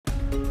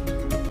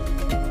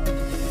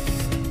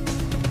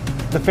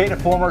The fate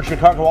of former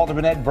Chicago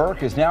Alderman Ed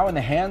Burke is now in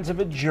the hands of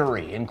a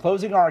jury. In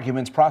closing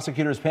arguments,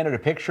 prosecutors painted a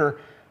picture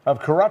of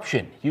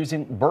corruption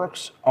using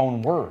Burke's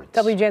own words.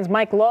 WGN's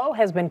Mike Lowe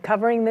has been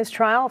covering this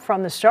trial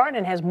from the start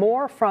and has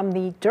more from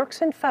the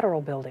Dirksen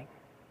Federal Building.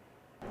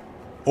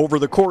 Over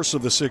the course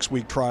of the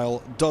 6-week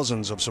trial,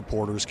 dozens of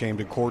supporters came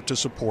to court to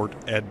support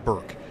Ed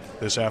Burke.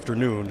 This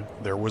afternoon,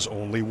 there was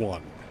only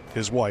one,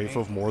 his wife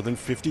of more than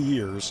 50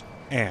 years,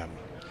 Ann.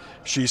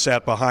 She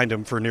sat behind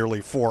him for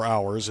nearly 4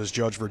 hours as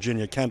Judge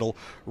Virginia Kendall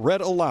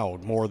read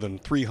aloud more than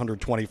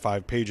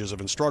 325 pages of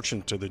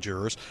instruction to the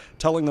jurors,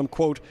 telling them,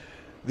 quote,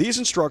 "These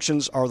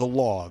instructions are the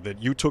law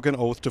that you took an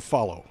oath to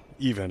follow,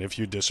 even if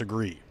you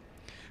disagree."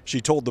 She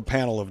told the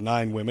panel of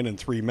 9 women and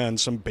 3 men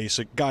some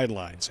basic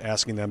guidelines,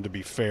 asking them to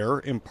be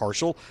fair,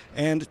 impartial,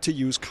 and to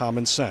use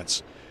common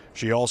sense.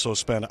 She also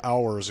spent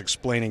hours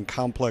explaining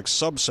complex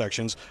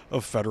subsections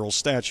of federal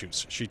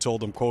statutes. She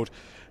told them, quote,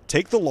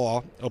 "Take the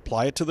law,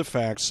 apply it to the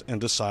facts, and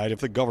decide if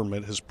the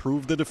government has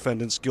proved the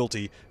defendants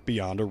guilty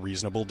beyond a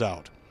reasonable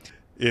doubt."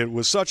 It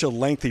was such a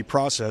lengthy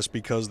process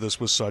because this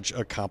was such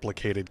a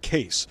complicated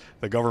case.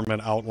 The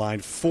government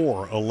outlined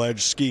 4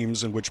 alleged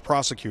schemes in which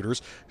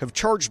prosecutors have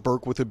charged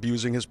Burke with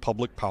abusing his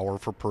public power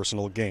for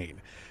personal gain.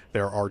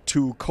 There are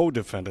 2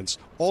 co-defendants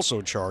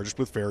also charged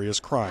with various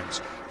crimes: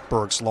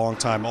 Burke's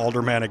longtime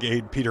aldermanic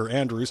aide Peter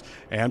Andrews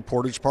and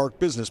Portage Park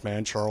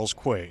businessman Charles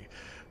Quay.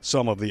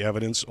 Some of the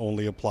evidence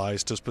only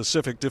applies to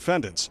specific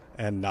defendants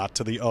and not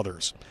to the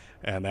others,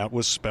 and that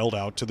was spelled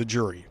out to the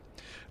jury.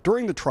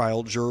 During the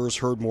trial, jurors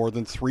heard more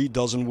than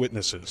 36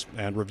 witnesses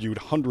and reviewed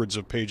hundreds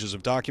of pages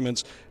of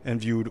documents and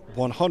viewed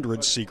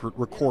 100 secret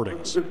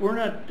recordings. If we're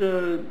not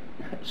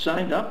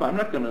signed up, I'm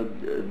not going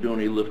to do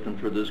any lifting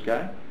for this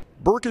guy.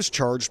 Burke is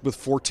charged with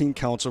 14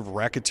 counts of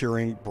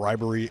racketeering,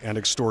 bribery, and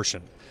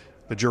extortion.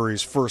 The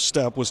jury's first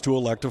step was to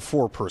elect a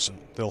 4-person.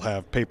 They'll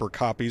have paper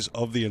copies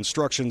of the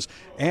instructions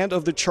and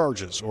of the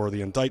charges or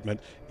the indictment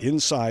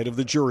inside of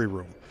the jury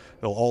room.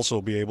 They'll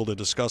also be able to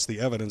discuss the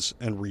evidence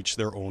and reach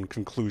their own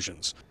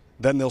conclusions.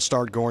 Then they'll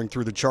start going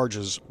through the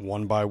charges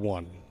one by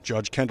one.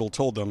 Judge Kendall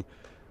told them,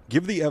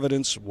 "Give the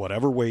evidence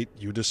whatever weight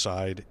you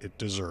decide it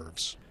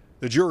deserves."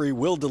 The jury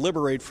will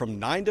deliberate from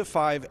 9 to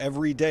 5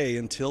 every day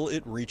until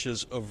it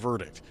reaches a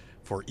verdict.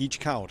 For each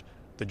count,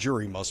 the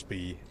jury must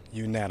be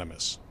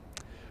unanimous.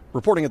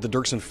 Reporting at the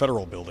Dirksen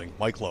Federal Building,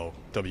 Mike Lowe,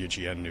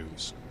 WGN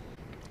News.